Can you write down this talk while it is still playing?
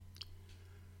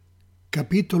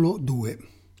Capitolo 2.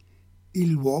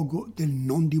 Il luogo del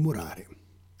non dimorare.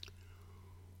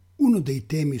 Uno dei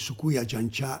temi su cui Ajahn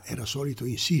Chah era solito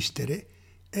insistere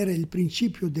era il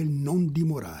principio del non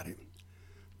dimorare.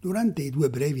 Durante i 2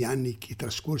 brevi anni che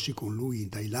trascorsi con lui in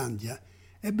Thailandia,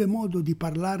 ebbe modo di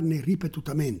parlarne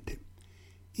ripetutamente.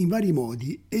 In vari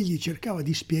modi egli cercava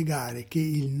di spiegare che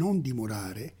il non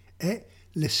dimorare è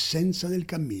l'essenza del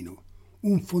cammino,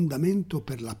 un fondamento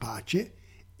per la pace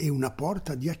e una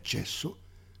porta di accesso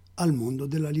al mondo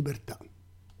della libertà.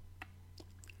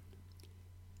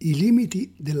 I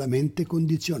limiti della mente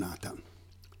condizionata.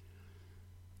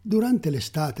 Durante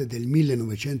l'estate del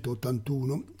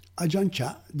 1981, Ajahn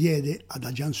Chah diede ad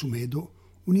Ajahn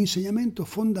Sumedho un insegnamento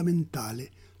fondamentale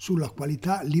sulla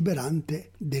qualità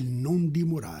liberante del non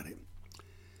dimorare.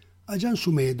 Ajahn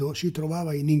Sumedho si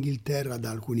trovava in Inghilterra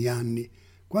da alcuni anni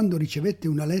quando ricevette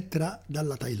una lettera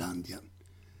dalla Thailandia.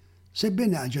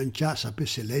 Sebbene Ajahn Chah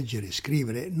sapesse leggere e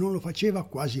scrivere, non lo faceva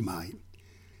quasi mai.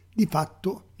 Di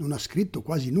fatto non ha scritto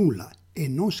quasi nulla e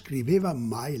non scriveva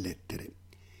mai lettere.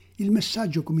 Il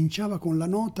messaggio cominciava con la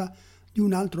nota di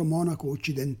un altro monaco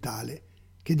occidentale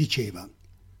che diceva: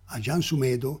 Ajahn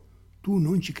Sumedho, tu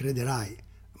non ci crederai,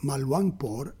 ma Luang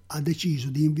Por ha deciso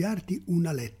di inviarti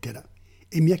una lettera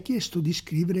e mi ha chiesto di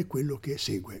scrivere quello che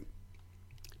segue.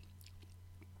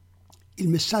 Il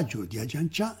messaggio di Ajahn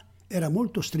Chah era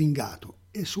molto stringato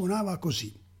e suonava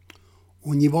così: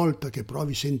 ogni volta che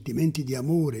provi sentimenti di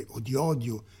amore o di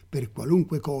odio per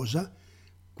qualunque cosa,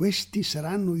 questi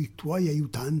saranno i tuoi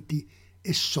aiutanti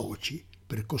e soci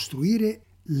per costruire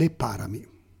le parami.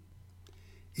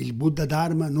 Il Buddha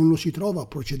Dharma non lo si trova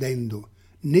procedendo,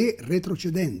 né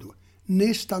retrocedendo,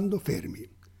 né stando fermi.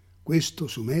 Questo,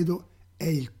 Sumedho, è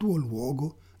il tuo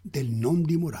luogo del non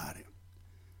dimorare.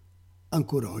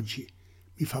 Ancora oggi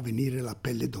mi fa venire la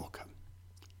pelle d'oca.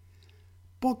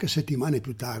 Poche settimane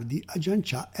più tardi Ajahn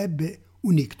Chah ebbe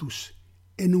un ictus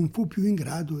e non fu più in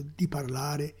grado di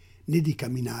parlare, né di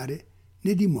camminare,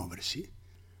 né di muoversi.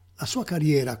 La sua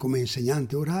carriera come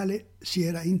insegnante orale si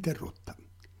era interrotta.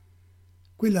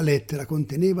 Quella lettera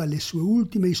conteneva le sue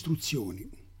ultime istruzioni.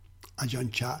 Ajahn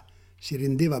Chah si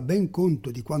rendeva ben conto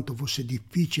di quanto fosse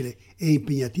difficile e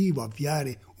impegnativo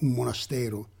avviare un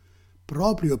monastero,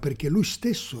 proprio perché lui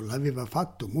stesso l'aveva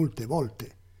fatto molte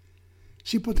volte.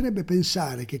 Si potrebbe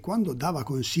pensare che quando dava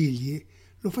consigli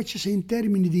lo facesse in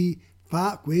termini di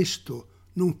fa questo,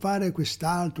 non fare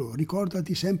quest'altro,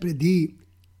 ricordati sempre di...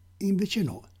 Invece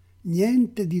no,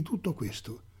 niente di tutto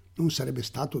questo, non sarebbe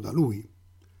stato da lui.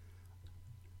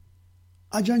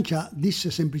 Ajahn Chah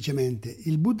disse semplicemente: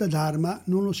 il Buddha Dharma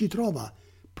non lo si trova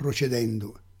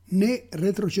procedendo, né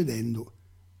retrocedendo,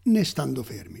 né stando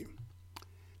fermi.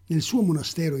 Nel suo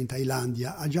monastero in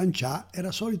Thailandia, Ajahn Chah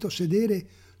era solito sedere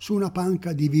su una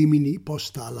panca di vimini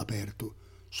posta all'aperto,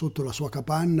 sotto la sua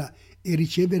capanna, e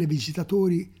ricevere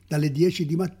visitatori dalle 10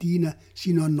 di mattina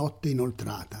sino a notte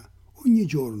inoltrata, ogni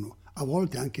giorno, a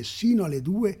volte anche sino alle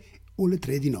 2 o le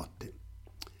 3 di notte.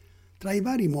 Tra i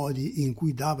vari modi in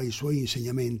cui dava i suoi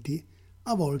insegnamenti,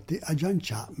 a volte Ajahn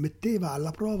Chah metteva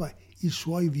alla prova i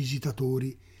suoi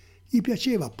visitatori. Gli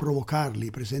piaceva provocarli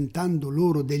presentando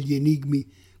loro degli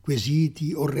enigmi,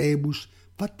 quesiti o rebus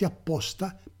fatti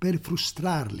apposta per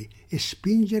frustrarli e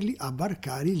spingerli a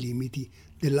varcare i limiti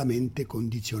della mente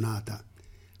condizionata.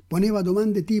 Poneva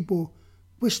domande tipo: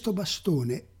 questo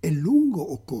bastone è lungo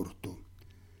o corto?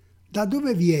 Da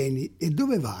dove vieni e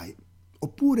dove vai?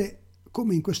 Oppure,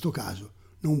 come in questo caso,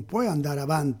 non puoi andare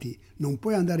avanti, non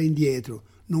puoi andare indietro,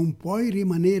 non puoi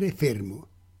rimanere fermo.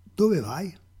 Dove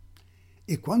vai?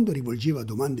 E quando rivolgeva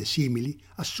domande simili,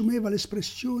 assumeva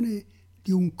l'espressione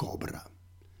di un cobra.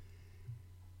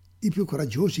 I più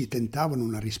coraggiosi tentavano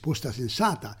una risposta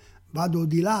sensata. Vado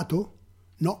di lato?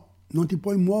 No, non ti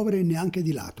puoi muovere neanche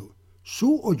di lato. Su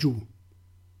o giù?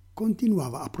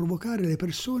 Continuava a provocare le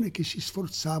persone che si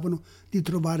sforzavano di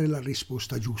trovare la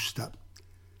risposta giusta.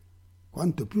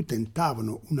 Quanto più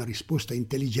tentavano una risposta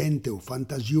intelligente o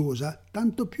fantasiosa,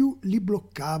 tanto più li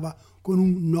bloccava con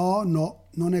un no,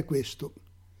 non è questo.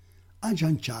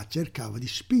 Ajahn Chah cercava di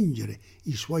spingere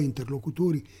i suoi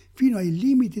interlocutori fino ai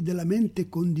limiti della mente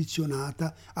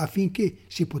condizionata affinché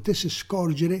si potesse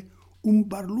scorgere un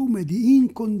barlume di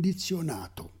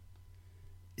incondizionato.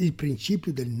 Il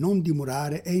principio del non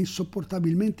dimorare è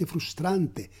insopportabilmente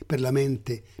frustrante per la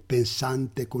mente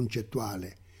pensante e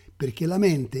concettuale, perché la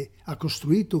mente ha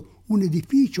costruito un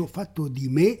edificio fatto di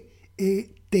me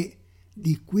e te,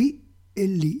 di qui e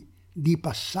lì, di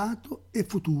passato e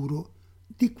futuro,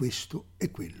 di questo e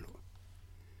quello.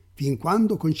 Fin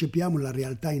quando concepiamo la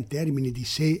realtà in termini di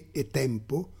sé e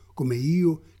tempo, come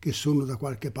io che sono da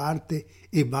qualche parte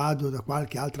e vado da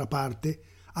qualche altra parte,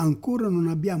 ancora non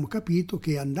abbiamo capito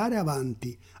che andare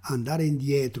avanti, andare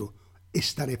indietro e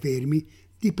stare fermi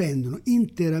dipendono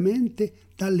interamente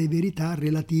dalle verità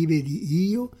relative di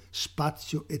io,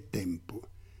 spazio e tempo.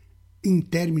 In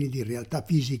termini di realtà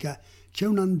fisica c'è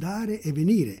un andare e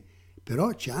venire,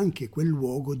 però c'è anche quel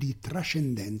luogo di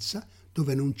trascendenza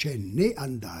dove non c'è né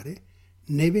andare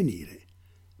né venire.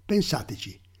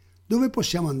 Pensateci, dove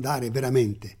possiamo andare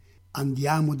veramente?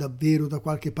 Andiamo davvero da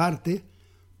qualche parte?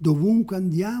 Dovunque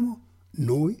andiamo,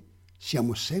 noi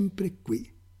siamo sempre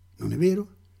qui, non è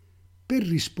vero? Per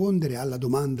rispondere alla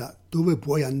domanda dove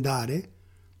puoi andare,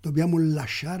 dobbiamo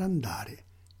lasciare andare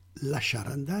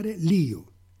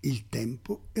l'io, il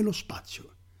tempo e lo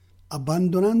spazio.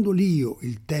 Abbandonando l'io,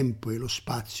 il tempo e lo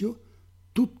spazio,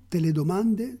 tutte le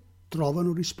domande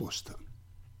trovano risposta.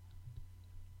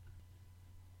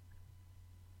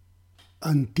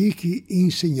 Antichi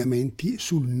insegnamenti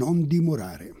sul non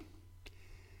dimorare.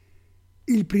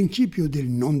 Il principio del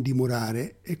non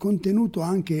dimorare è contenuto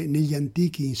anche negli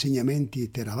antichi insegnamenti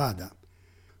Theravada.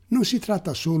 Non si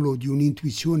tratta solo di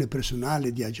un'intuizione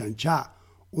personale di Ajahn Chah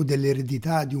o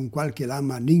dell'eredità di un qualche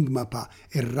lama Nyingmapa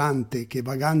errante che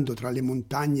vagando tra le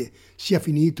montagne sia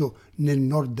finito nel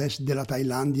nord-est della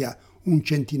Thailandia un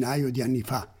centinaio di anni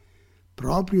fa.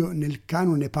 Proprio nel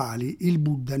canone Pali il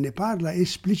Buddha ne parla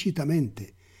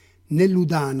esplicitamente.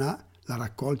 Nell'Udana, la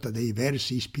raccolta dei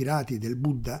versi ispirati del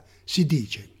Buddha, si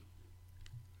dice: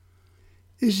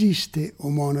 esiste, o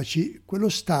monaci, quello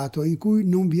stato in cui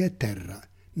non vi è terra,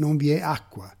 non vi è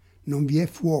acqua, non vi è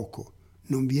fuoco,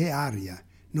 non vi è aria,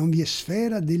 non vi è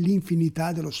sfera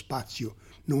dell'infinità dello spazio,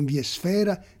 non vi è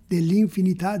sfera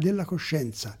dell'infinità della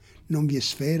coscienza, non vi è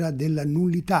sfera della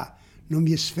nullità, non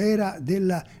vi è sfera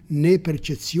della né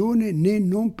percezione né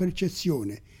non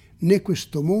percezione, né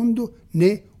questo mondo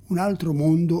né un altro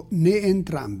mondo né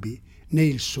entrambi, né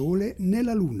il sole né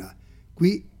la luna.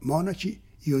 Qui, monaci,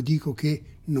 io dico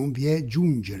che non vi è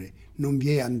giungere, non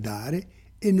vi è andare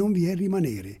e non vi è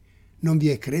rimanere, non vi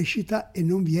è crescita e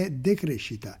non vi è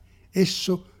decrescita.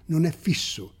 Esso non è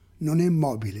fisso, non è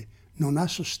mobile, non ha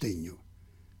sostegno.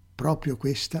 Proprio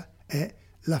questa è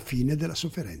la fine della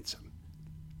sofferenza.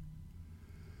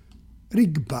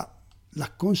 Rigpa,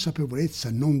 la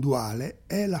consapevolezza non duale,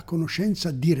 è la conoscenza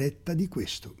diretta di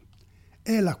questo.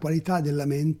 È la qualità della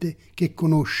mente che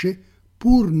conosce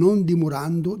pur non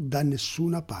dimorando da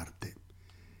nessuna parte.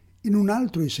 In un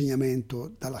altro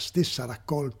insegnamento dalla stessa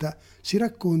raccolta si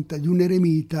racconta di un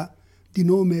eremita di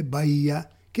nome Bahia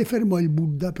che fermò il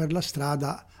Buddha per la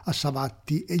strada a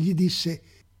Savatthi e gli disse: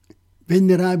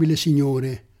 «Venerabile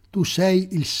Signore, tu sei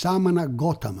il Samana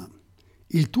Gotama.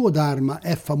 Il tuo Dharma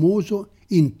è famoso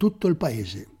in tutto il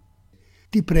paese.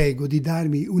 Ti prego di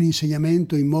darmi un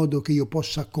insegnamento in modo che io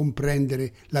possa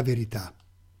comprendere la verità».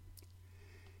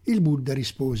 Il Buddha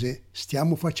rispose: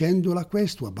 «Stiamo facendo la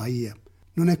questua, Bahia.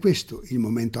 Non è questo il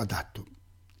momento adatto.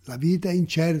 La vita è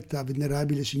incerta,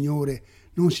 venerabile Signore,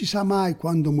 non si sa mai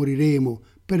quando moriremo.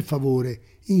 Per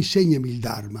favore, insegnami il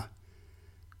Dharma».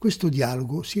 Questo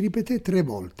dialogo si ripeté 3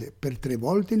 volte. Per 3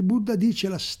 volte il Buddha dice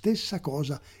la stessa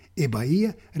cosa e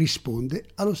Bahia risponde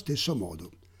allo stesso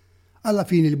modo. Alla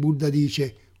fine il Buddha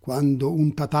dice: quando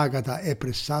un Tathagata è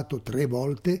pressato 3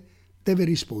 volte, deve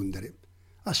rispondere: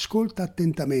 ascolta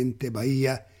attentamente,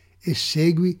 Bahia, e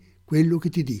segui quello che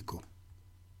ti dico.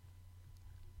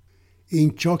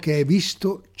 In ciò che è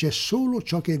visto c'è solo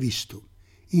ciò che è visto.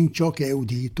 In ciò che è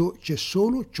udito c'è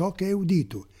solo ciò che è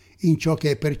udito. In ciò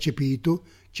che è percepito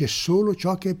c'è solo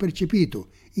ciò che è percepito.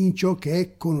 In ciò che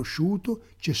è conosciuto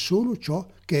c'è solo ciò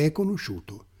che è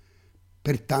conosciuto.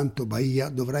 Pertanto, Bahia,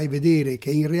 dovrai vedere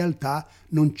che in realtà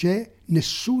non c'è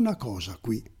nessuna cosa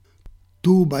qui.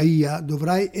 Tu, Bahia,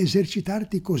 dovrai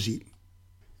esercitarti così.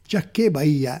 Giacché,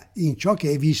 Bahia, in ciò che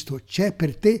hai visto c'è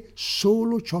per te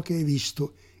solo ciò che hai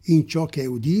visto. In ciò che è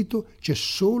udito c'è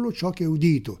solo ciò che è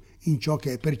udito. In ciò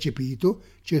che è percepito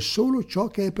c'è solo ciò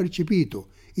che è percepito.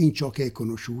 In ciò che è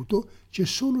conosciuto c'è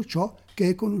solo ciò che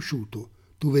è conosciuto.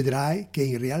 Tu vedrai che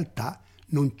in realtà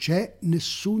non c'è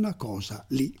nessuna cosa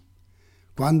lì.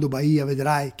 Quando, Bahia,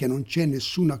 vedrai che non c'è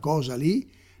nessuna cosa lì,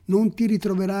 non ti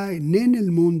ritroverai né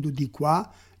nel mondo di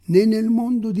qua né nel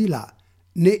mondo di là,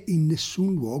 né in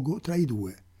nessun luogo tra i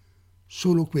due.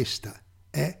 Solo questa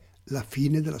è la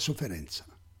fine della sofferenza.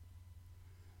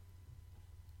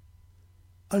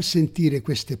 Al sentire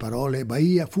queste parole,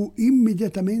 Bahia fu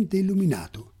immediatamente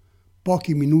illuminato.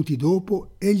 Pochi minuti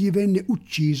dopo egli venne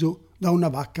ucciso da una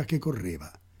vacca che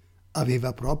correva.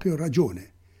 Aveva proprio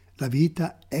ragione. La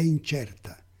vita è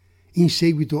incerta. In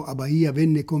seguito a Bahia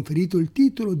venne conferito il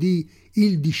titolo di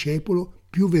il discepolo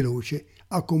più veloce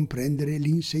a comprendere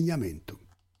l'insegnamento.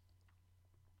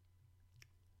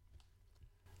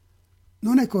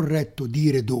 Non è corretto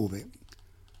dire dove.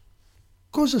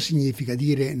 Cosa significa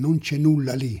dire non c'è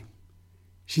nulla lì?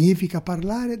 Significa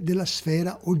parlare della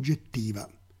sfera oggettiva.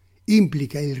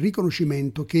 Implica il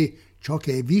riconoscimento che ciò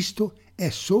che è visto è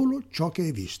solo ciò che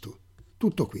è visto.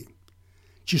 Tutto qui.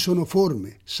 Ci sono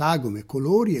forme, sagome,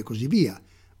 colori e così via,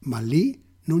 ma lì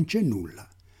non c'è nulla.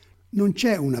 Non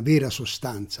c'è una vera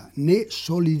sostanza, né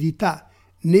solidità,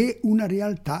 né una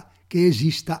realtà che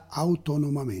esista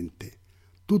autonomamente.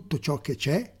 Tutto ciò che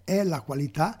c'è è la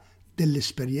qualità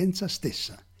dell'esperienza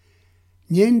stessa.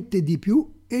 Niente di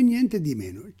più e niente di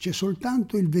meno. C'è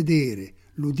soltanto il vedere,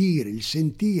 l'udire, il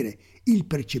sentire, il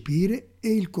percepire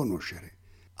e il conoscere.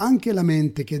 Anche la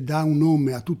mente che dà un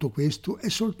nome a tutto questo è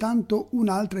soltanto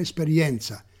un'altra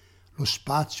esperienza. Lo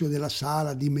spazio della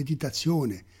sala di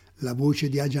meditazione, la voce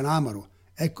di Ajanamaro,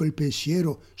 ecco il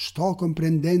pensiero, sto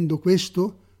comprendendo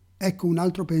questo? Ecco un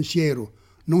altro pensiero,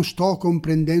 non sto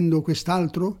comprendendo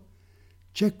quest'altro?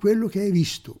 C'è quello che hai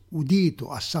visto, udito,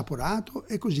 assaporato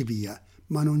e così via,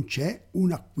 ma non c'è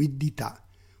una quiddità,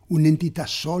 un'entità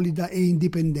solida e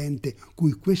indipendente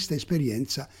cui questa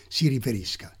esperienza si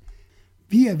riferisca.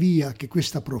 Via via che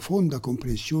questa profonda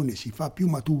comprensione si fa più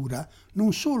matura,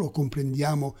 non solo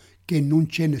comprendiamo che non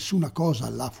c'è nessuna cosa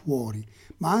là fuori,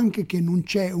 ma anche che non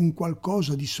c'è un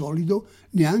qualcosa di solido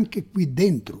neanche qui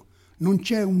dentro, non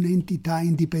c'è un'entità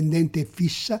indipendente e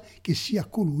fissa che sia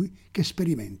colui che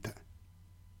sperimenta.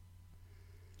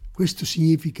 Questo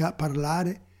significa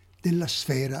parlare della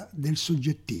sfera del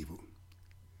soggettivo.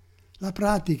 La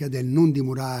pratica del non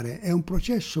dimorare è un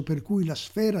processo per cui la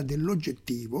sfera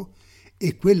dell'oggettivo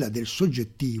e quella del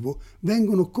soggettivo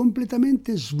vengono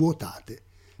completamente svuotate,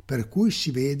 per cui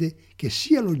si vede che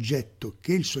sia l'oggetto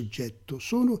che il soggetto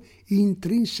sono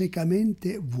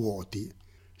intrinsecamente vuoti.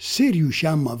 Se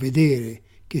riusciamo a vedere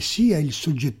che sia il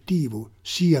soggettivo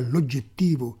sia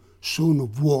l'oggettivo sono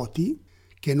vuoti,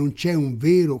 che non c'è un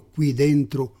vero qui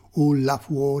dentro o là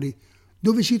fuori,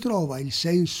 dove si trova il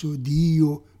senso di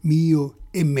io, mio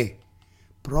e me.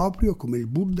 Proprio come il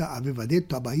Buddha aveva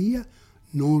detto a Bahia,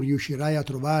 non riuscirai a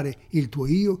trovare il tuo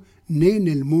io né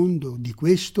nel mondo di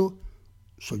questo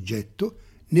soggetto,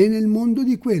 né nel mondo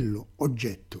di quello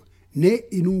oggetto, né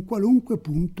in un qualunque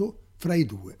punto fra i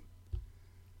due.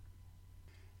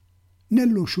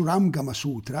 Nello Shuramgama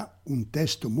Sutra, un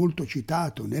testo molto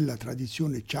citato nella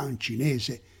tradizione Chan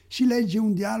cinese, si legge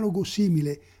un dialogo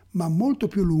simile, ma molto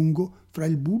più lungo, fra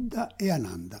il Buddha e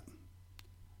Ananda.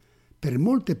 Per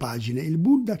molte pagine il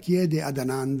Buddha chiede ad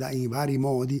Ananda in vari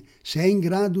modi se è in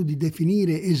grado di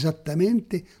definire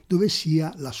esattamente dove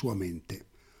sia la sua mente.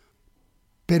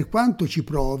 Per quanto ci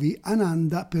provi,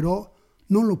 Ananda però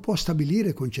non lo può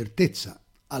stabilire con certezza.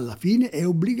 Alla fine è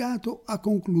obbligato a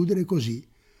concludere così: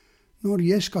 non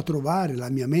riesco a trovare la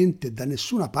mia mente da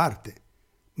nessuna parte.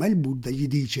 Ma il Buddha gli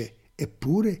dice: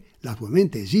 eppure la tua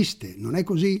mente esiste, non è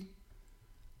così?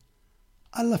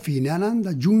 Alla fine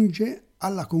Ananda giunge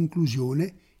alla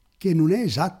conclusione che non è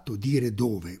esatto dire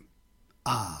dove.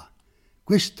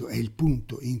 Questo è il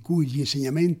punto in cui gli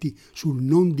insegnamenti sul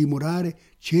non dimorare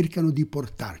cercano di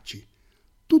portarci.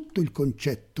 Tutto il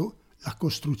concetto, la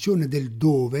costruzione del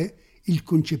dove, il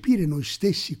concepire noi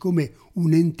stessi come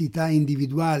un'entità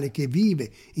individuale che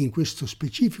vive in questo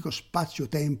specifico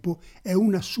spazio-tempo è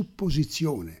una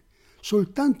supposizione.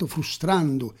 Soltanto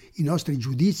frustrando i nostri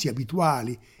giudizi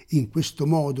abituali, in questo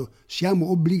modo siamo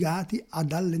obbligati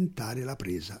ad allentare la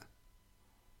presa.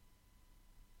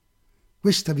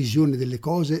 Questa visione delle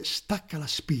cose stacca la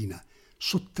spina,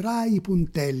 sottrae i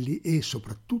puntelli e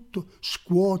soprattutto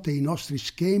scuote i nostri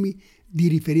schemi di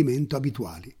riferimento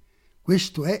abituali.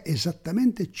 Questo è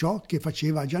esattamente ciò che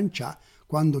faceva Ajahn Chah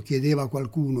quando chiedeva a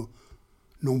qualcuno: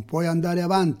 non puoi andare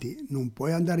avanti, non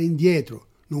puoi andare indietro,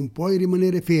 non puoi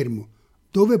rimanere fermo.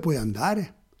 Dove puoi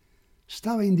andare?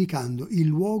 Stava indicando il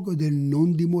luogo del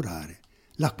non dimorare,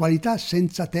 la qualità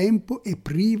senza tempo e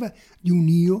priva di un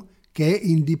io che è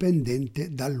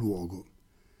indipendente dal luogo.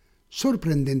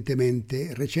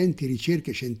 Sorprendentemente, recenti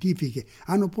ricerche scientifiche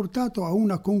hanno portato a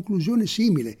una conclusione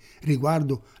simile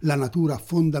riguardo la natura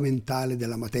fondamentale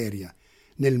della materia.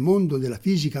 Nel mondo della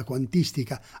fisica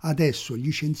quantistica adesso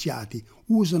gli scienziati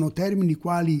usano termini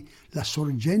quali la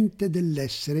sorgente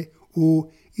dell'essere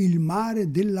o il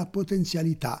mare della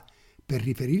potenzialità per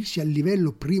riferirsi al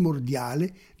livello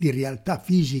primordiale di realtà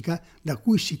fisica da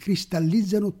cui si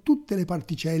cristallizzano tutte le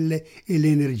particelle e le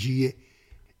energie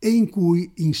e in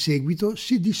cui in seguito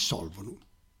si dissolvono.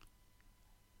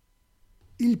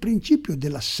 Il principio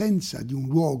dell'assenza di un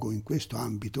luogo in questo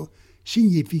ambito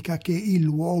significa che il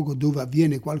luogo dove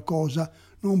avviene qualcosa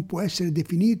non può essere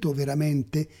definito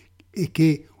veramente e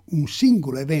che un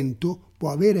singolo evento può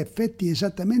avere effetti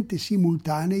esattamente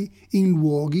simultanei in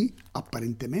luoghi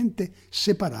apparentemente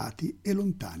separati e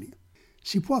lontani.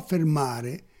 Si può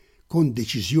affermare con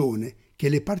decisione che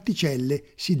le particelle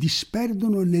si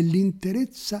disperdono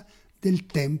nell'interezza del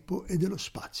tempo e dello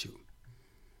spazio.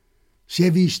 Si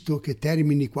è visto che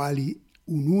termini quali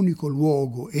un unico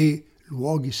luogo e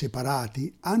luoghi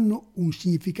separati hanno un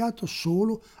significato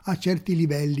solo a certi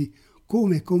livelli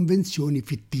come convenzioni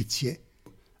fittizie.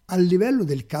 Al livello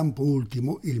del campo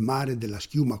ultimo, il mare della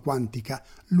schiuma quantica,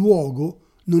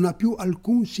 luogo non ha più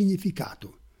alcun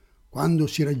significato. Quando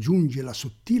si raggiunge la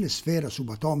sottile sfera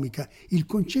subatomica, il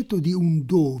concetto di un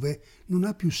dove non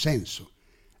ha più senso.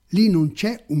 Lì non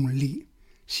c'è un lì.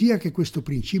 Sia che questo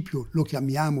principio lo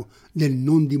chiamiamo del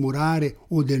non dimorare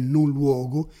o del non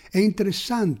luogo, è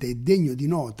interessante e degno di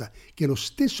nota che lo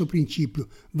stesso principio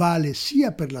vale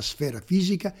sia per la sfera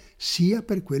fisica sia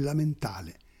per quella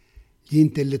mentale. Gli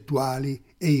intellettuali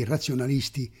e i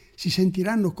razionalisti si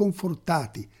sentiranno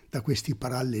confortati da questi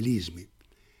parallelismi.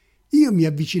 Io mi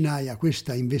avvicinai a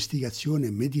questa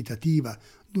investigazione meditativa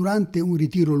durante un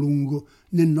ritiro lungo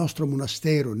nel nostro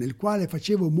monastero, nel quale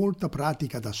facevo molta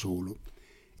pratica da solo.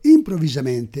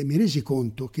 Improvvisamente mi resi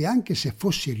conto che anche se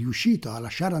fossi riuscito a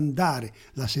lasciare andare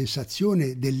la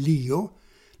sensazione dell'io,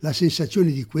 la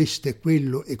sensazione di questo e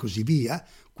quello e così via,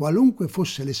 qualunque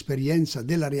fosse l'esperienza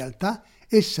della realtà,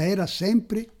 essa era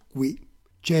sempre qui.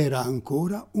 C'era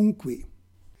ancora un qui.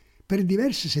 Per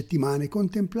diverse settimane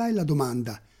contemplai la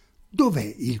domanda: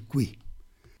 dov'è il qui?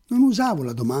 Non usavo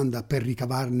la domanda per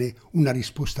ricavarne una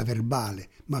risposta verbale,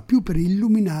 ma più per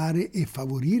illuminare e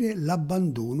favorire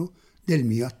l'abbandono del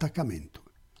mio attaccamento.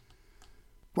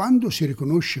 Quando si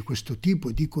riconosce questo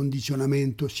tipo di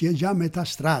condizionamento si è già a metà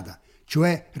strada,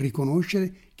 cioè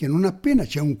riconoscere che non appena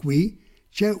c'è un qui,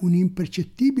 c'è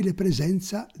un'impercettibile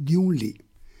presenza di un lì.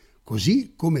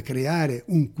 Così come creare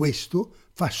un questo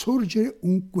fa sorgere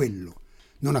un quello.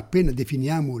 Non appena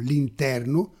definiamo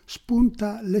l'interno,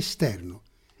 spunta l'esterno.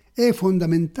 È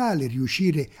fondamentale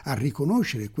riuscire a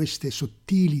riconoscere queste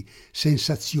sottili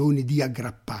sensazioni di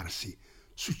aggrapparsi.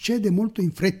 Succede molto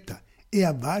in fretta e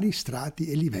a vari strati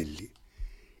e livelli.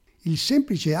 Il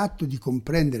semplice atto di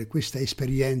comprendere questa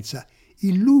esperienza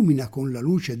illumina con la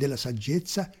luce della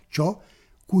saggezza ciò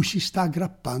cui si sta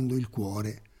aggrappando il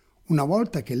cuore. Una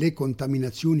volta che le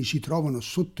contaminazioni si trovano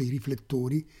sotto i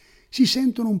riflettori, si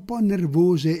sentono un po'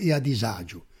 nervose e a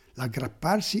disagio.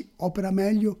 L'aggrapparsi opera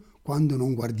meglio quando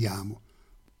non guardiamo.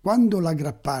 Quando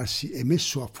l'aggrapparsi è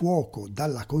messo a fuoco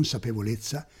dalla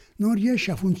consapevolezza, non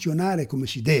riesce a funzionare come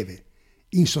si deve.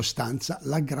 In sostanza,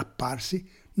 l'aggrapparsi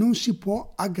non si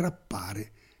può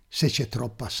aggrappare se c'è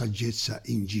troppa saggezza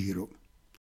in giro.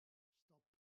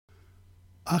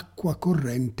 Acqua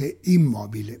corrente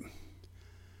immobile.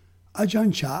 Ajahn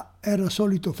Chah era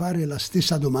solito fare la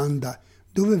stessa domanda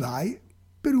 «Dove vai?»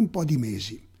 per un po' di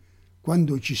mesi.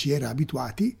 Quando ci si era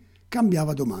abituati,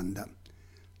 cambiava domanda.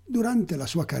 Durante la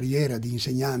sua carriera di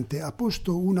insegnante ha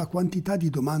posto una quantità di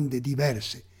domande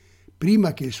diverse.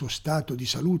 Prima che il suo stato di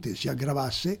salute si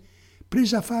aggravasse,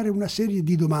 prese a fare una serie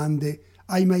di domande: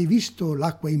 «Hai mai visto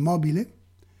l'acqua immobile?»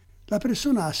 La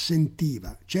persona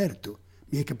assentiva: «Certo,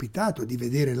 mi è capitato di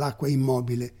vedere l'acqua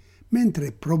immobile»,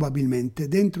 mentre probabilmente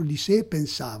dentro di sé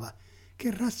pensava: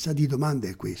 «Che razza di domanda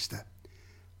è questa?»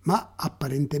 Ma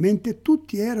apparentemente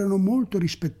tutti erano molto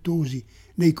rispettosi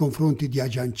nei confronti di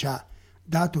Ajahn Chah,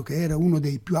 dato che era uno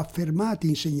dei più affermati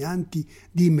insegnanti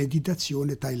di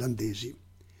meditazione thailandesi.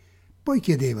 Poi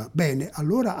chiedeva: «Bene,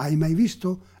 allora hai mai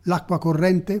visto l'acqua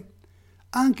corrente?»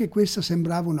 Anche questa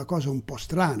sembrava una cosa un po'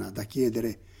 strana da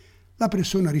chiedere. La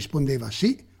persona rispondeva: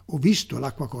 «Sì, ho visto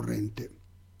l'acqua corrente».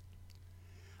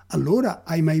 «Allora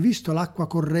hai mai visto l'acqua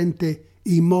corrente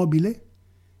immobile?»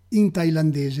 In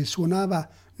thailandese suonava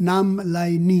Nam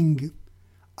Lai Ning.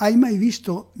 «Hai mai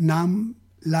visto Nam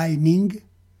Lai Ning?»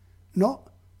 «No,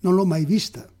 non l'ho mai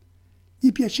vista».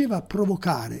 Gli piaceva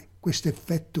provocare questo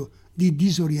effetto di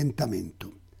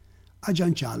disorientamento.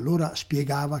 Ajahn Chah allora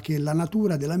spiegava che la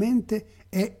natura della mente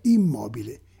è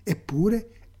immobile, eppure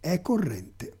è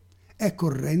corrente. È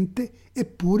corrente,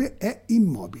 eppure è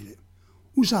immobile.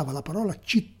 Usava la parola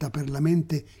citta per la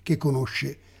mente che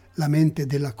conosce, la mente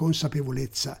della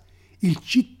consapevolezza. Il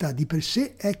citta di per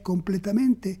sé è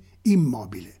completamente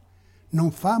immobile.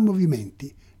 Non fa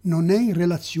movimenti, non è in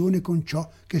relazione con ciò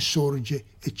che sorge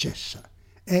e cessa.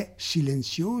 È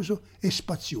silenzioso e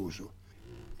spazioso.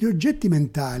 Gli oggetti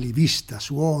mentali, vista,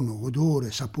 suono,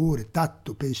 odore, sapore,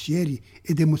 tatto, pensieri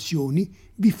ed emozioni,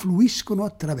 vi fluiscono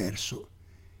attraverso.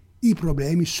 I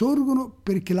problemi sorgono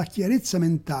perché la chiarezza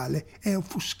mentale è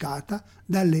offuscata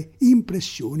dalle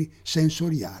impressioni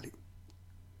sensoriali.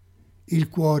 Il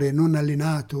cuore non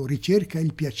allenato ricerca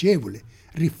il piacevole,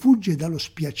 rifugge dallo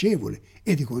spiacevole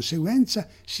e di conseguenza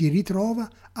si ritrova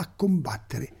a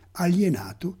combattere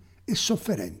alienato e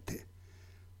sofferente.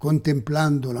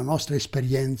 Contemplando la nostra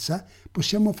esperienza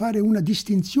possiamo fare una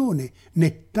distinzione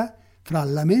netta fra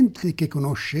la mente che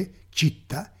conosce,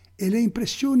 citta, e le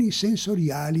impressioni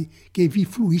sensoriali che vi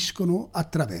fluiscono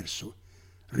attraverso.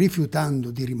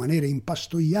 Rifiutando di rimanere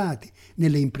impastoiati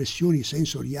nelle impressioni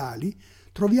sensoriali,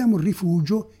 troviamo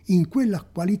rifugio in quella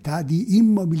qualità di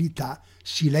immobilità,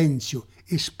 silenzio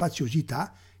e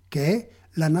spaziosità che è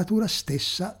la natura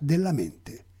stessa della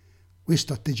mente.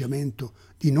 Questo atteggiamento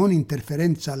di non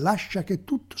interferenza lascia che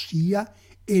tutto sia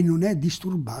e non è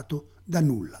disturbato da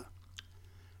nulla.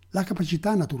 La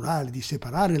capacità naturale di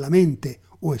separare la mente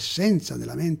o essenza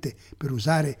della mente, per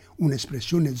usare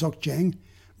un'espressione Dzogchen,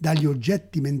 dagli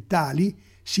oggetti mentali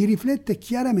si riflette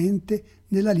chiaramente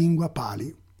nella lingua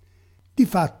Pali. Di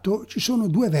fatto ci sono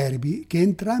due verbi che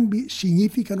entrambi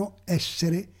significano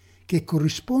essere, che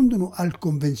corrispondono al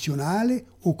convenzionale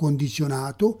o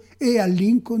condizionato e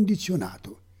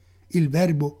all'incondizionato. Il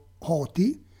verbo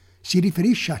hoti si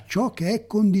riferisce a ciò che è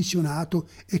condizionato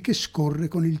e che scorre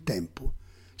con il tempo.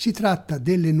 Si tratta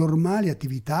delle normali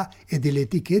attività e delle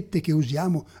etichette che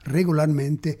usiamo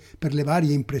regolarmente per le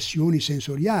varie impressioni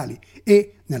sensoriali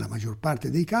e, nella maggior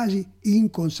parte dei casi,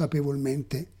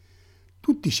 inconsapevolmente.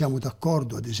 Tutti siamo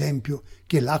d'accordo, ad esempio,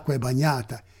 che l'acqua è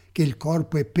bagnata, che il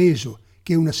corpo è peso,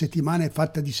 che una settimana è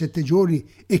fatta di 7 giorni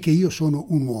e che io sono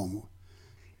un uomo.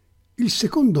 Il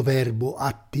secondo verbo,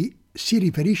 atti, si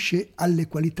riferisce alle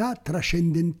qualità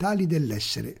trascendentali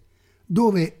dell'essere,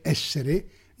 dove essere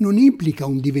non implica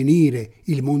un divenire,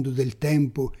 il mondo del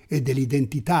tempo e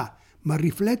dell'identità, ma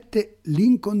riflette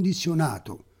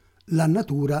l'incondizionato, la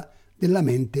natura della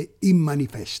mente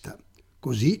immanifesta.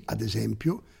 Così, ad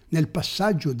esempio, nel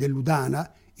passaggio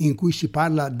dell'Udana, in cui si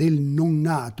parla del non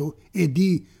nato e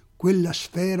di quella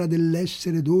sfera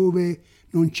dell'essere dove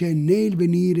non c'è né il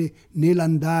venire, né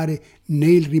l'andare, né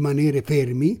il rimanere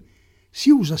fermi,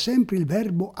 si usa sempre il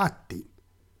verbo atti.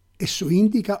 Esso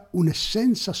indica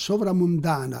un'essenza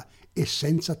sovramondana e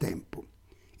senza tempo.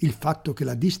 Il fatto che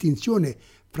la distinzione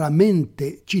fra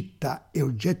mente, citta e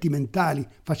oggetti mentali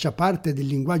faccia parte del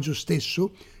linguaggio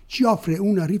stesso ci offre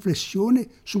una riflessione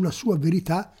sulla sua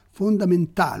verità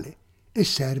fondamentale e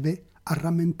serve a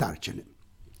rammentarcene.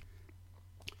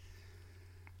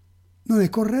 Non è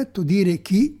corretto dire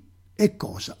chi e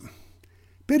cosa.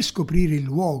 Per scoprire il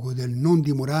luogo del non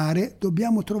dimorare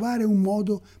dobbiamo trovare un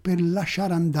modo per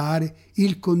lasciare andare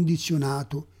il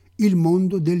condizionato, il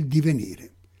mondo del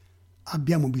divenire.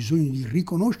 Abbiamo bisogno di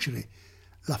riconoscere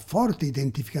la forte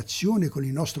identificazione con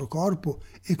il nostro corpo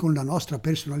e con la nostra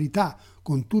personalità,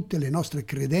 con tutte le nostre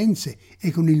credenze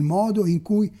e con il modo in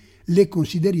cui le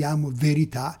consideriamo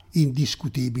verità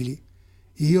indiscutibili.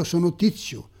 Io sono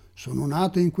Tizio, sono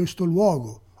nato in questo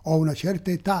luogo, ho una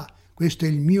certa età, questo è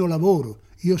il mio lavoro,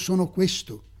 io sono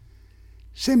questo.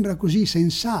 Sembra così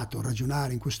sensato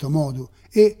ragionare in questo modo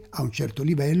e, a un certo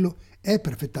livello, è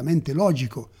perfettamente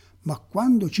logico, ma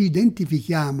quando ci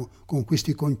identifichiamo con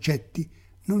questi concetti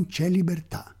non c'è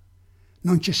libertà,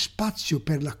 non c'è spazio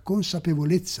per la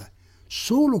consapevolezza.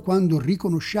 Solo quando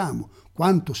riconosciamo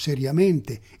quanto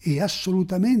seriamente e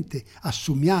assolutamente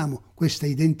assumiamo questa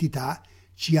identità,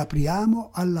 ci apriamo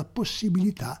alla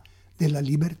possibilità della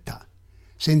libertà.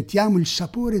 Sentiamo il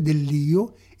sapore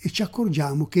dell'io e ci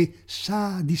accorgiamo che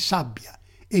sa di sabbia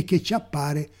e che ci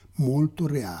appare molto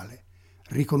reale.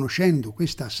 Riconoscendo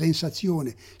questa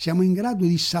sensazione, siamo in grado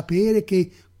di sapere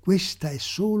che questa è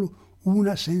solo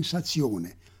una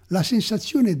sensazione. La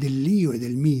sensazione dell'io e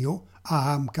del mio,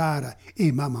 ahamkara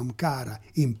e mamamkara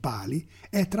in Pali,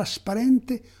 è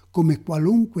trasparente come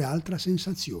qualunque altra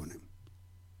sensazione.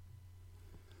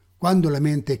 Quando la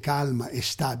mente è calma e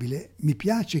stabile, mi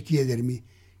piace chiedermi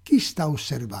chi sta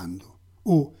osservando,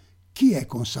 o chi è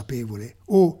consapevole,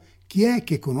 o chi è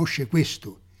che conosce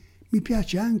questo. Mi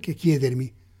piace anche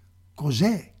chiedermi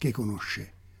cos'è che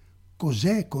conosce,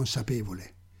 cos'è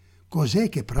consapevole, cos'è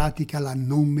che pratica la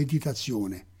non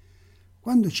meditazione.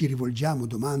 Quando ci rivolgiamo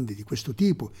domande di questo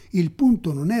tipo, il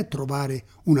punto non è trovare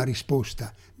una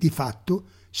risposta. Di fatto,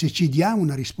 se ci diamo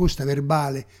una risposta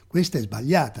verbale, questa è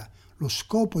sbagliata. Lo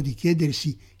scopo di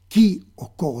chiedersi chi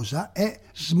o cosa è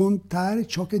smontare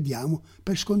ciò che diamo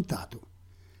per scontato.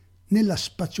 Nella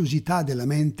spaziosità della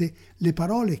mente, le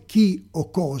parole chi o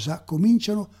cosa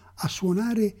cominciano a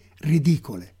suonare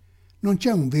ridicole. Non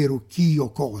c'è un vero chi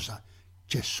o cosa,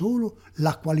 c'è solo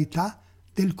la qualità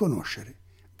del conoscere.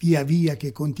 Via via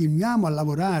che continuiamo a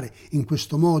lavorare in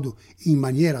questo modo in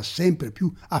maniera sempre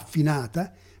più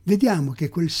affinata, vediamo che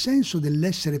quel senso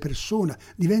dell'essere persona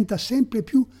diventa sempre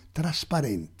più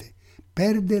trasparente,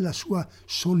 perde la sua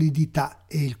solidità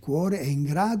e il cuore è in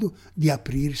grado di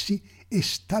aprirsi e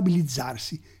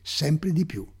stabilizzarsi sempre di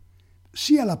più.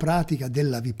 Sia la pratica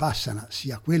della Vipassana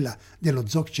sia quella dello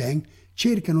Dzogchen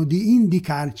cercano di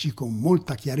indicarci con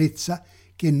molta chiarezza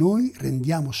che noi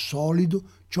rendiamo solido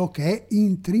ciò che è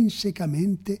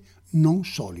intrinsecamente non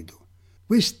solido.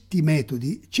 Questi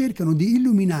metodi cercano di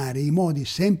illuminare i modi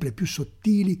sempre più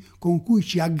sottili con cui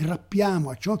ci aggrappiamo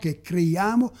a ciò che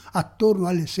creiamo attorno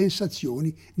alle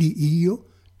sensazioni di io,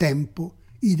 tempo,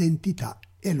 identità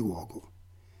e luogo.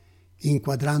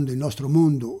 Inquadrando il nostro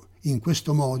mondo in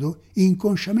questo modo,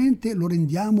 inconsciamente lo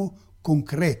rendiamo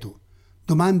concreto.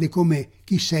 Domande come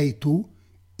chi sei tu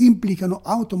implicano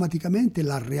automaticamente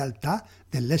la realtà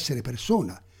dell'essere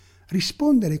persona.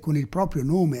 Rispondere con il proprio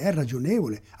nome è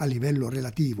ragionevole a livello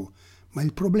relativo, ma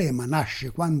il problema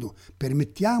nasce quando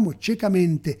permettiamo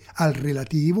ciecamente al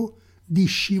relativo di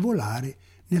scivolare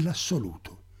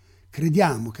nell'assoluto.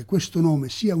 Crediamo che questo nome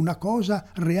sia una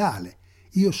cosa reale.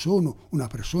 Io sono una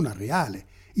persona reale,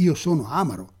 io sono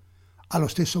Amaro. Allo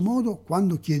stesso modo,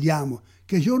 quando chiediamo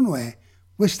che giorno è,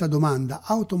 questa domanda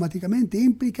automaticamente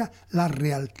implica la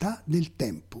realtà del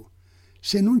tempo.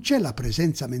 Se non c'è la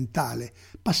presenza mentale,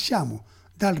 passiamo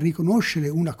dal riconoscere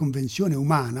una convenzione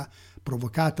umana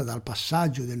provocata dal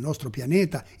passaggio del nostro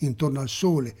pianeta intorno al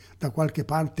Sole da qualche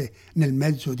parte nel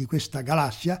mezzo di questa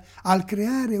galassia, al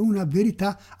creare una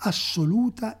verità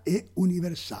assoluta e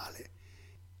universale.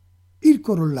 Il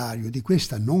corollario di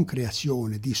questa non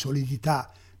creazione di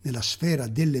solidità nella sfera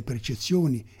delle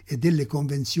percezioni e delle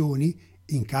convenzioni,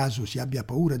 in caso si abbia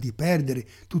paura di perdere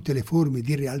tutte le forme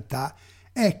di realtà,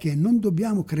 è che non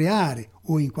dobbiamo creare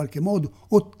o in qualche modo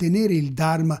ottenere il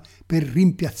Dharma per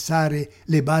rimpiazzare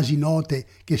le basi note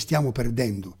che stiamo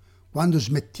perdendo. Quando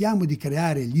smettiamo di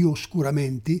creare gli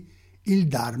oscuramenti, il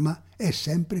Dharma è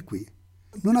sempre qui.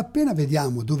 Non appena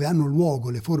vediamo dove hanno luogo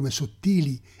le forme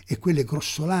sottili e quelle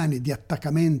grossolane di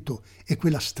attaccamento e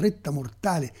quella stretta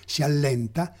mortale si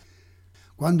allenta,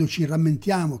 quando ci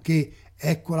rammentiamo che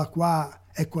eccola qua,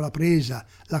 eccola presa,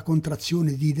 la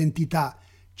contrazione di identità,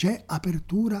 c'è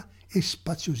apertura e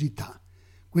spaziosità.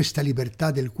 Questa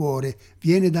libertà del cuore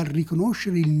viene dal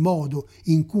riconoscere il modo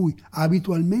in cui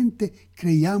abitualmente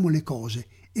creiamo le cose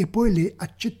e poi le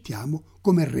accettiamo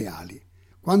come reali.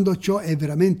 Quando ciò è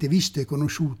veramente visto e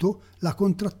conosciuto, la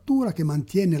contrattura che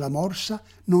mantiene la morsa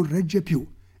non regge più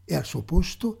e al suo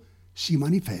posto si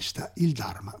manifesta il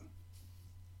Dharma.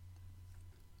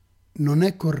 Non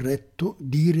è corretto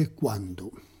dire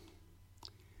quando.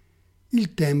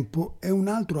 Il tempo è un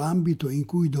altro ambito in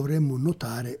cui dovremmo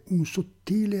notare un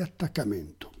sottile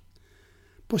attaccamento.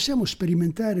 Possiamo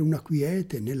sperimentare una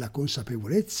quiete nella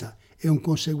consapevolezza e un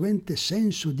conseguente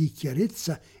senso di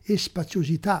chiarezza e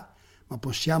spaziosità, ma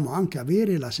possiamo anche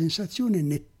avere la sensazione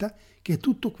netta che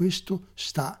tutto questo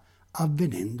sta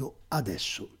avvenendo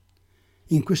adesso.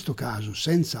 In questo caso,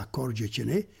 senza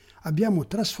accorgercene, abbiamo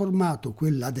trasformato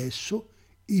quell'adesso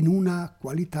in una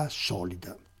qualità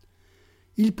solida.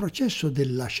 Il processo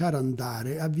del lasciare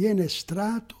andare avviene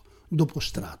strato dopo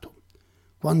strato.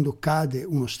 Quando cade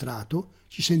uno strato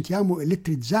ci sentiamo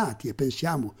elettrizzati e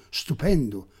pensiamo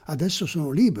stupendo, adesso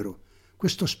sono libero,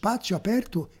 questo spazio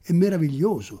aperto è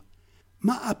meraviglioso.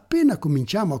 Ma appena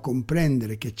cominciamo a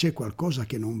comprendere che c'è qualcosa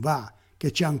che non va,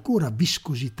 che c'è ancora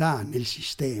viscosità nel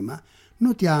sistema,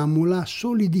 notiamo la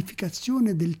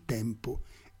solidificazione del tempo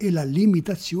e la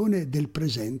limitazione del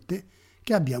presente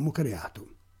che abbiamo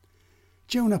creato.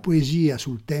 C'è una poesia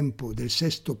sul tempo del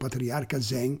sesto patriarca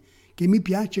Zen che mi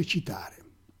piace citare.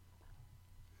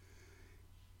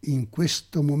 In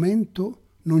questo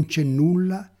momento non c'è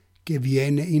nulla che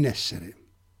viene in essere.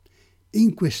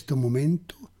 In questo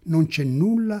momento non c'è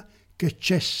nulla che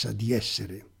cessa di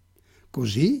essere.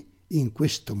 Così, in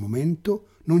questo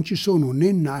momento, non ci sono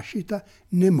né nascita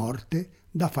né morte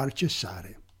da far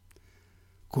cessare.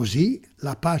 Così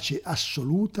la pace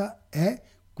assoluta è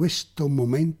questo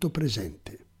momento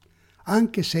presente.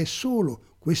 Anche se è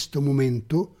solo questo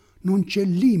momento, non c'è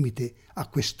limite a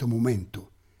questo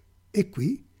momento. E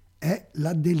qui è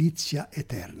la delizia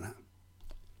eterna.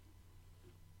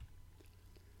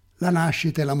 La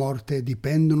nascita e la morte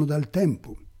dipendono dal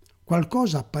tempo.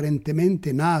 Qualcosa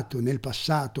apparentemente nato nel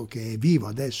passato che è vivo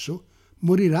adesso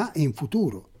morirà in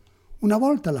futuro. Una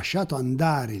volta lasciato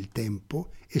andare il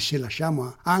tempo, e se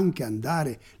lasciamo anche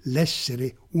andare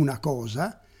l'essere una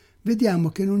cosa, vediamo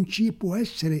che non ci può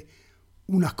essere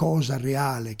una cosa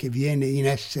reale che viene in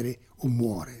essere o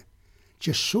muore.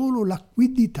 C'è solo la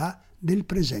quiddità del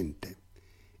presente.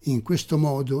 In questo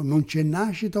modo non c'è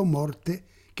nascita o morte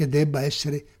che debba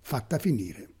essere fatta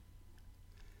finire.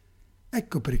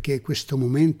 Ecco perché questo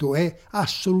momento è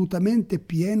assolutamente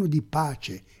pieno di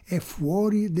pace, è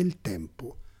fuori del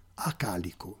tempo,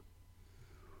 acalico.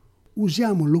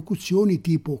 Usiamo locuzioni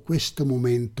tipo questo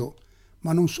momento,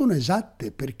 ma non sono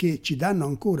esatte perché ci danno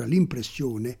ancora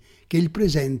l'impressione che il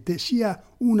presente sia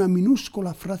una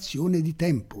minuscola frazione di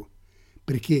tempo,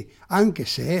 perché anche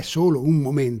se è solo un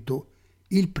momento,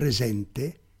 il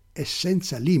presente è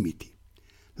senza limiti.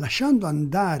 Lasciando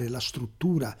andare la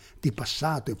struttura di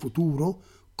passato e futuro,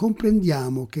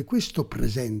 comprendiamo che questo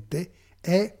presente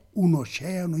è un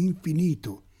oceano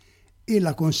infinito e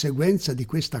la conseguenza di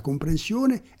questa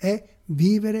comprensione è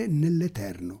vivere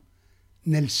nell'eterno,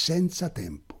 nel senza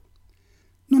tempo.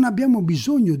 Non abbiamo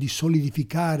bisogno di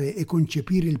solidificare e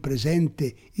concepire il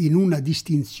presente in una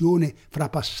distinzione fra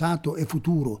passato e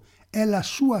futuro, è la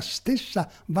sua stessa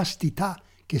vastità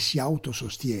che si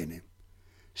autosostiene.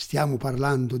 Stiamo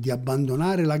parlando di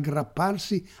abbandonare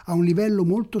l'aggrapparsi a un livello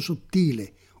molto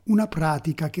sottile, una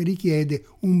pratica che richiede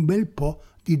un bel po'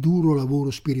 di duro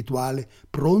lavoro spirituale,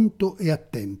 pronto e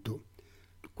attento.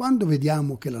 Quando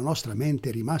vediamo che la nostra mente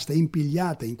è rimasta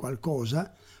impigliata in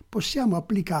qualcosa, possiamo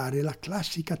applicare la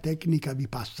classica tecnica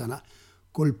vipassana,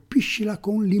 colpiscila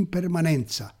con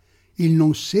l'impermanenza, il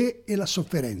non sé e la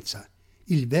sofferenza,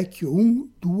 il vecchio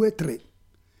 1, 2, 3.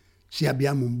 Se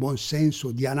abbiamo un buon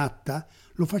senso di anatta,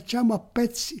 lo facciamo a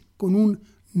pezzi con un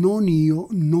non io,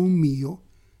 non mio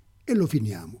e lo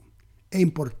finiamo. È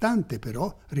importante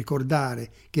però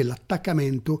ricordare che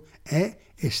l'attaccamento è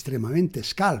estremamente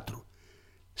scaltro.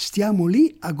 Stiamo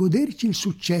lì a goderci il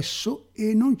successo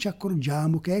e non ci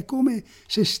accorgiamo che è come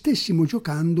se stessimo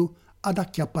giocando ad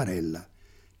acchiapparella.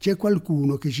 C'è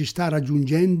qualcuno che ci sta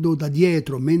raggiungendo da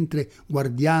dietro mentre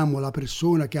guardiamo la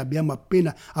persona che abbiamo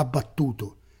appena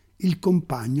abbattuto. Il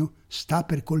compagno sta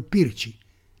per colpirci.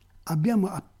 Abbiamo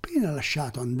appena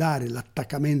lasciato andare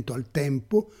l'attaccamento al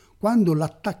tempo quando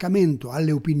l'attaccamento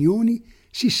alle opinioni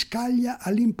si scaglia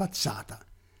all'impazzata.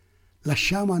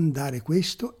 Lasciamo andare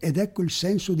questo ed ecco il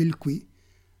senso del qui.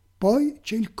 Poi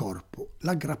c'è il corpo.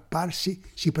 L'aggrapparsi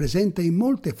si presenta in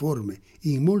molte forme,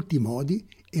 in molti modi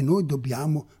e noi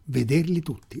dobbiamo vederli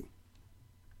tutti.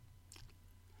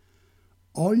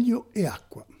 Olio e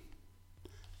acqua.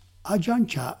 Ajahn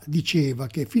Chah diceva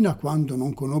che fino a quando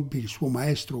non conobbe il suo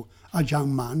maestro Ajahn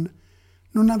Mun,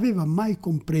 non aveva mai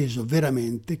compreso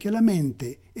veramente che la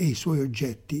mente e i suoi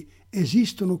oggetti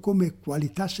esistono come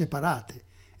qualità separate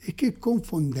e che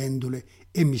confondendole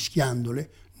e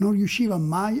mischiandole non riusciva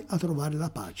mai a trovare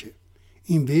la pace.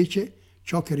 Invece,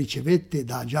 ciò che ricevette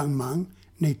da Ajahn Mun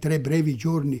nei 3 brevi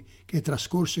giorni che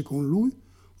trascorse con lui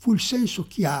fu il senso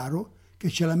chiaro che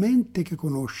c'è la mente che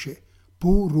conosce,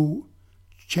 Puru,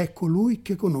 c'è colui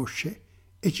che conosce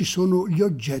e ci sono gli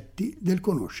oggetti del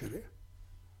conoscere.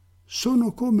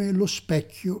 Sono come lo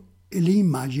specchio e le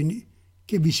immagini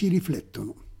che vi si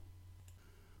riflettono.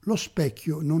 Lo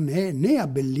specchio non è né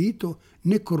abbellito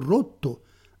né corrotto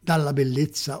dalla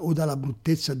bellezza o dalla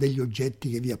bruttezza degli oggetti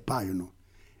che vi appaiono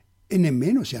e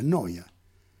nemmeno si annoia.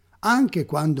 Anche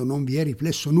quando non vi è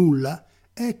riflesso nulla,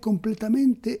 è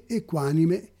completamente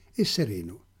equanime e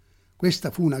sereno.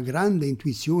 Questa fu una grande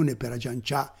intuizione per Ajahn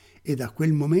Chah e da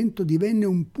quel momento divenne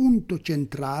un punto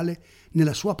centrale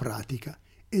nella sua pratica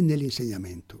e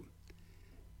nell'insegnamento.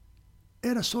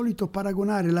 Era solito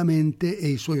paragonare la mente e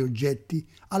i suoi oggetti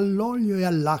all'olio e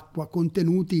all'acqua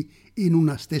contenuti in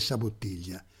una stessa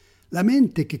bottiglia. La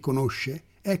mente che conosce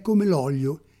è come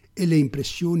l'olio e le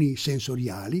impressioni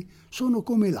sensoriali sono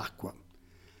come l'acqua.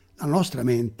 La nostra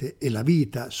mente e la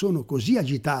vita sono così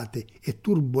agitate e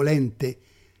turbolente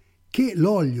che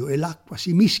l'olio e l'acqua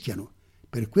si mischiano.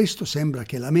 Per questo sembra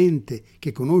che la mente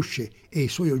che conosce e i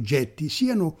suoi oggetti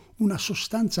siano una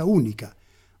sostanza unica,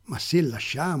 ma se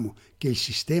lasciamo che il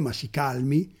sistema si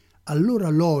calmi, allora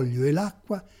l'olio e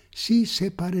l'acqua si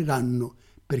separeranno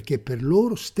perché per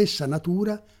loro stessa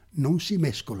natura non si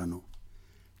mescolano.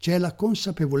 C'è la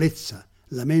consapevolezza,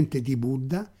 la mente di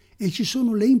Buddha, e ci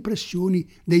sono le impressioni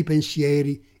dei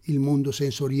pensieri, il mondo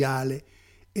sensoriale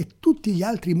e tutti gli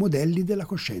altri modelli della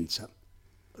coscienza.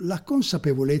 La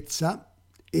consapevolezza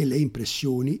e le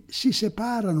impressioni si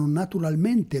separano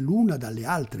naturalmente l'una dalle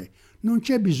altre. Non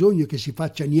c'è bisogno che si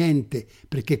faccia niente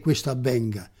perché questo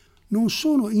avvenga. Non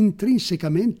sono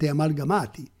intrinsecamente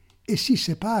amalgamati e si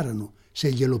separano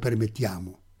se glielo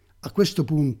permettiamo. A questo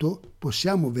punto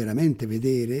possiamo veramente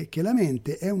vedere che la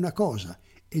mente è una cosa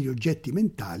e gli oggetti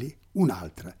mentali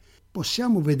un'altra.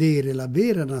 Possiamo vedere la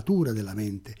vera natura della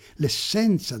mente,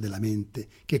 l'essenza della mente,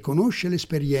 che conosce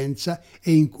l'esperienza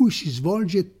e in cui si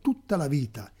svolge tutta la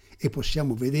vita, e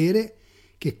possiamo vedere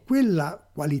che quella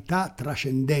qualità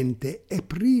trascendente è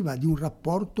priva di un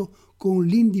rapporto con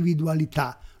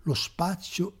l'individualità, lo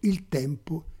spazio, il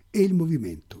tempo e il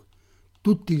movimento.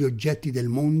 Tutti gli oggetti del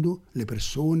mondo, le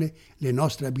persone, le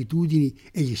nostre abitudini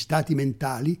e gli stati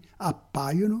mentali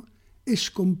appaiono e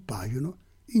scompaiono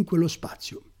in quello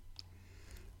spazio.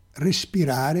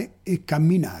 Respirare e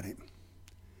camminare.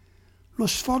 Lo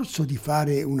sforzo di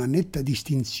fare una netta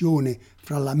distinzione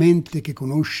fra la mente che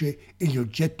conosce e gli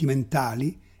oggetti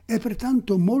mentali è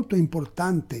pertanto molto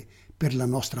importante per la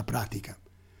nostra pratica.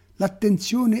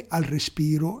 L'attenzione al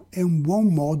respiro è un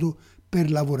buon modo per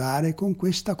lavorare con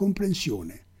questa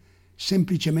comprensione.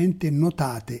 Semplicemente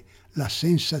notate la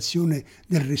sensazione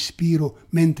del respiro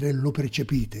mentre lo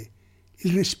percepite.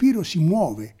 Il respiro si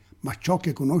muove, ma ciò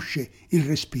che conosce il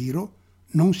respiro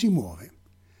non si muove.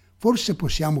 Forse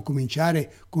possiamo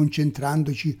cominciare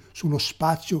concentrandoci sullo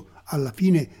spazio alla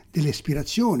fine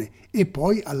dell'espirazione e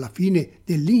poi alla fine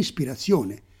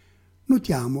dell'inspirazione.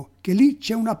 Notiamo che lì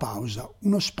c'è una pausa,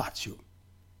 uno spazio.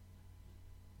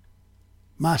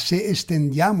 Ma se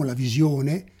estendiamo la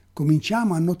visione,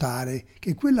 cominciamo a notare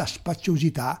che quella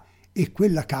spaziosità e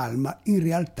quella calma in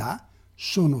realtà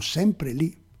sono sempre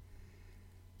lì.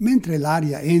 Mentre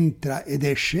l'aria entra ed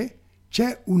esce,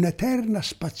 c'è un'eterna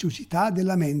spaziosità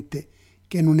della mente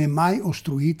che non è mai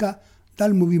ostruita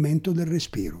dal movimento del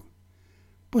respiro.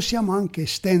 Possiamo anche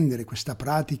estendere questa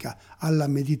pratica alla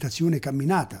meditazione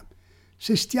camminata.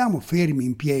 Se stiamo fermi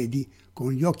in piedi,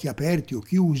 con gli occhi aperti o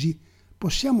chiusi,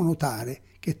 possiamo notare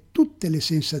che tutte le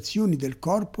sensazioni del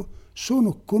corpo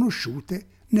sono conosciute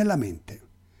nella mente.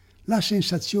 La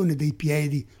sensazione dei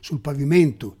piedi sul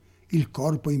pavimento, il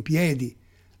corpo in piedi,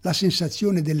 la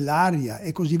sensazione dell'aria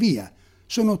e così via,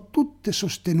 sono tutte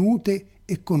sostenute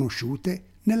e conosciute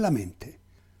nella mente.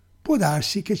 Può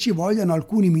darsi che ci vogliano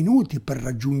alcuni minuti per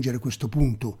raggiungere questo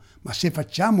punto, ma se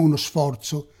facciamo uno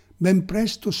sforzo, ben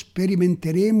presto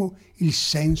sperimenteremo il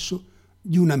senso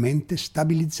di una mente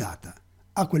stabilizzata.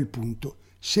 A quel punto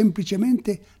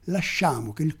semplicemente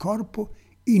lasciamo che il corpo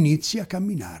inizi a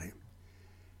camminare.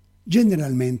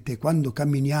 Generalmente quando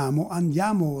camminiamo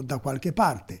andiamo da qualche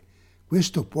parte.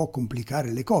 Questo può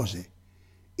complicare le cose.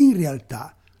 In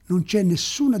realtà non c'è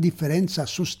nessuna differenza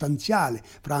sostanziale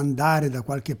fra andare da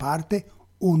qualche parte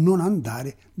o non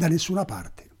andare da nessuna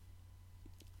parte.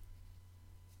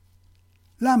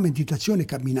 La meditazione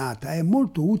camminata è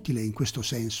molto utile in questo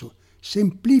senso,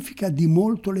 semplifica di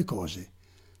molto le cose.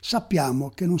 Sappiamo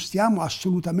che non stiamo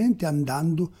assolutamente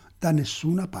andando da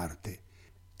nessuna parte.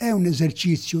 È un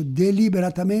esercizio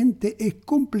deliberatamente e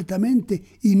completamente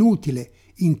inutile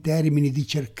in termini di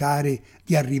cercare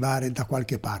di arrivare da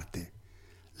qualche parte.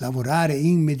 Lavorare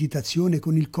in meditazione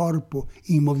con il corpo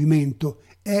in movimento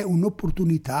è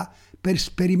un'opportunità per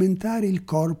sperimentare il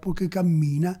corpo che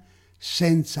cammina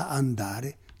senza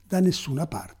andare da nessuna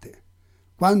parte.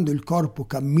 Quando il corpo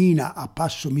cammina a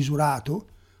passo misurato,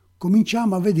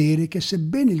 cominciamo a vedere che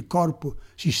sebbene il corpo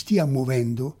si stia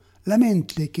muovendo, la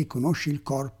mente che conosce il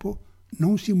corpo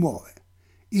non si muove.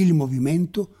 Il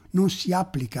movimento non si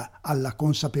applica alla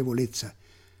consapevolezza.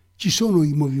 Ci sono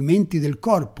i movimenti del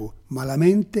corpo, ma la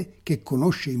mente che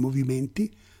conosce i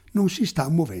movimenti non si sta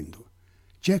muovendo.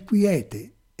 C'è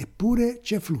quiete, eppure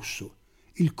c'è flusso.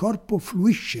 Il corpo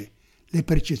fluisce, le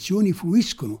percezioni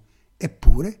fluiscono,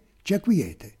 eppure c'è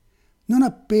quiete. Non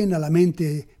appena la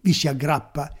mente vi si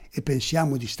aggrappa e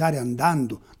pensiamo di stare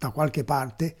andando da qualche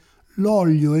parte,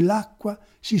 l'olio e l'acqua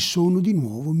si sono di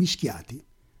nuovo mischiati.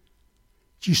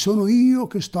 Ci sono io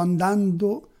che sto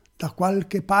andando da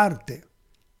qualche parte,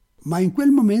 ma in quel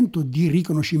momento di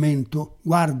riconoscimento,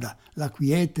 guarda, la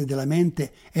quiete della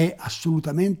mente è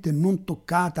assolutamente non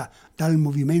toccata dal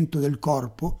movimento del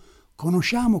corpo,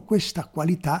 conosciamo questa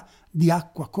qualità di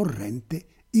acqua corrente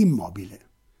immobile.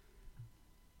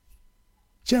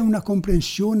 C'è una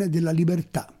comprensione della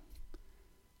libertà.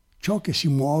 Ciò che si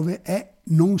muove è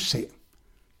non sé.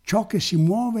 Ciò che si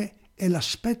muove è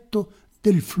l'aspetto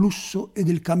del flusso e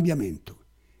del cambiamento.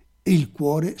 E il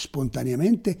cuore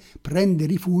spontaneamente prende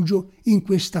rifugio in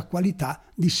questa qualità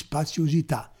di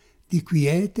spaziosità, di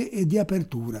quiete e di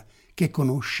apertura che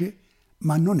conosce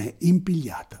ma non è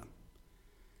impigliata.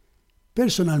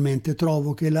 Personalmente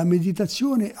trovo che la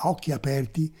meditazione a occhi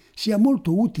aperti sia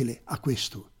molto utile a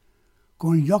questo.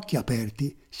 Con gli occhi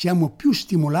aperti siamo più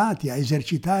stimolati a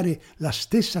esercitare la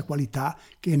stessa qualità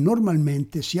che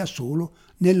normalmente si ha solo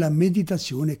nella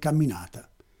meditazione camminata.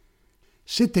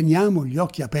 Se teniamo gli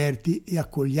occhi aperti e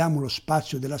accogliamo lo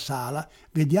spazio della sala,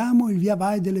 vediamo il via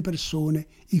vai delle persone,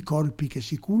 i corpi che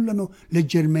si cullano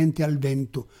leggermente al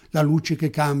vento, la luce che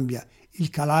cambia, il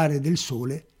calare del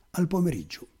sole al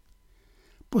pomeriggio.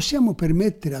 possiamo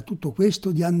permettere a tutto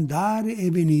questo di andare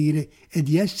e venire e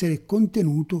di essere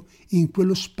contenuto in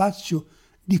quello spazio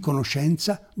di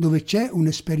conoscenza dove c'è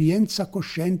un'esperienza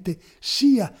cosciente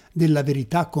sia della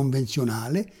verità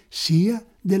convenzionale sia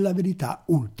della verità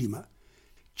ultima.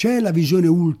 C'è la visione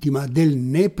ultima del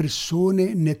né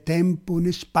persone né tempo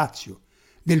né spazio,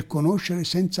 del conoscere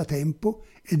senza tempo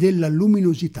e della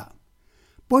luminosità.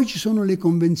 Poi ci sono le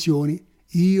convenzioni,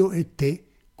 io e te,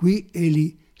 qui e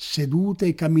lì, seduta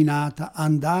e camminata,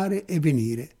 andare e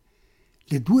venire.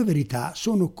 Le due verità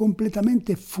sono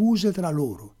completamente fuse tra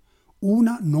loro.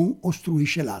 Una non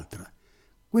ostruisce l'altra.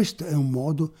 Questo è un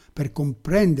modo per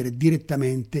comprendere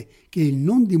direttamente che il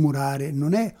non dimorare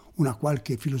non è una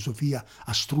qualche filosofia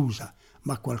astrusa,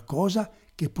 ma qualcosa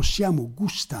che possiamo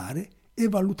gustare e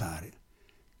valutare.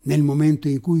 Nel momento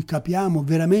in cui capiamo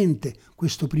veramente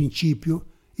questo principio,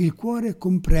 il cuore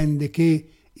comprende che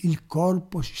il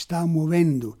corpo si sta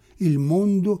muovendo, il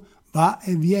mondo va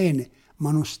e viene,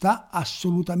 ma non sta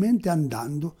assolutamente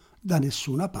andando da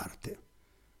nessuna parte.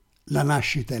 La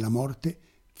nascita e la morte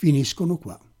finiscono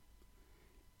qua.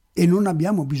 E non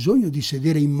abbiamo bisogno di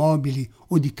sedere immobili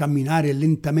o di camminare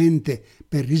lentamente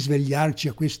per risvegliarci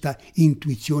a questa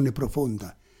intuizione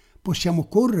profonda. Possiamo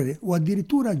correre o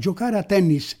addirittura giocare a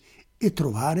tennis e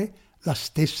trovare la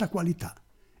stessa qualità.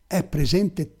 È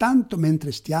presente tanto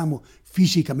mentre stiamo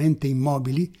fisicamente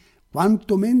immobili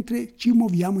quanto mentre ci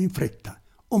muoviamo in fretta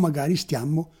o magari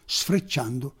stiamo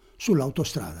sfrecciando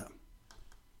sull'autostrada.